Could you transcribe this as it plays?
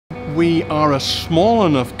We are a small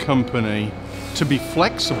enough company to be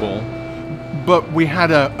flexible, but we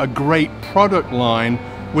had a great product line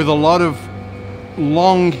with a lot of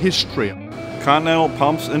long history. Continental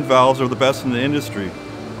pumps and valves are the best in the industry.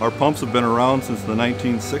 Our pumps have been around since the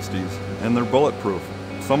 1960s, and they're bulletproof.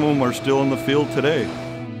 Some of them are still in the field today.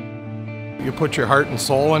 You put your heart and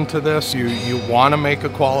soul into this, you want to make a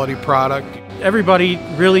quality product. Everybody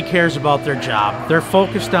really cares about their job. They're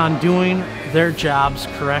focused on doing their jobs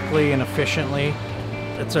correctly and efficiently.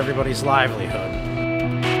 It's everybody's livelihood.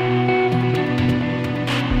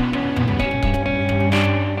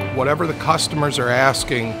 Whatever the customers are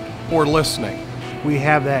asking, we're listening. We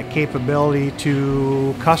have that capability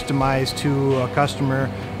to customize to a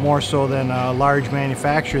customer more so than a large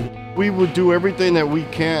manufacturer. We would do everything that we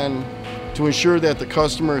can to ensure that the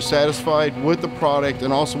customer is satisfied with the product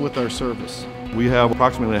and also with our service. We have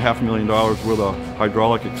approximately $500,000 worth of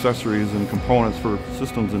hydraulic accessories and components for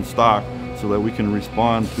systems in stock so that we can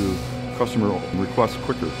respond to customer requests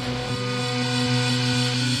quicker.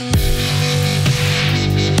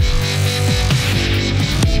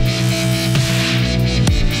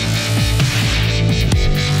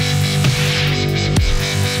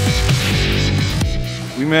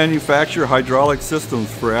 We manufacture hydraulic systems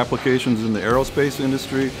for applications in the aerospace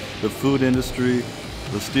industry, the food industry,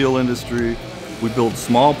 the steel industry. We build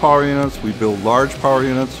small power units, we build large power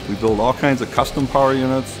units, we build all kinds of custom power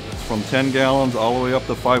units. From 10 gallons all the way up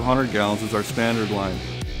to 500 gallons is our standard line.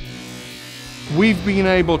 We've been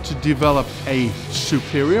able to develop a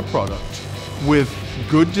superior product with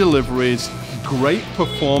good deliveries, great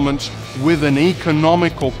performance, with an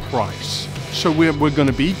economical price. So we're going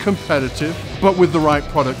to be competitive, but with the right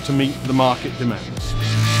product to meet the market demands.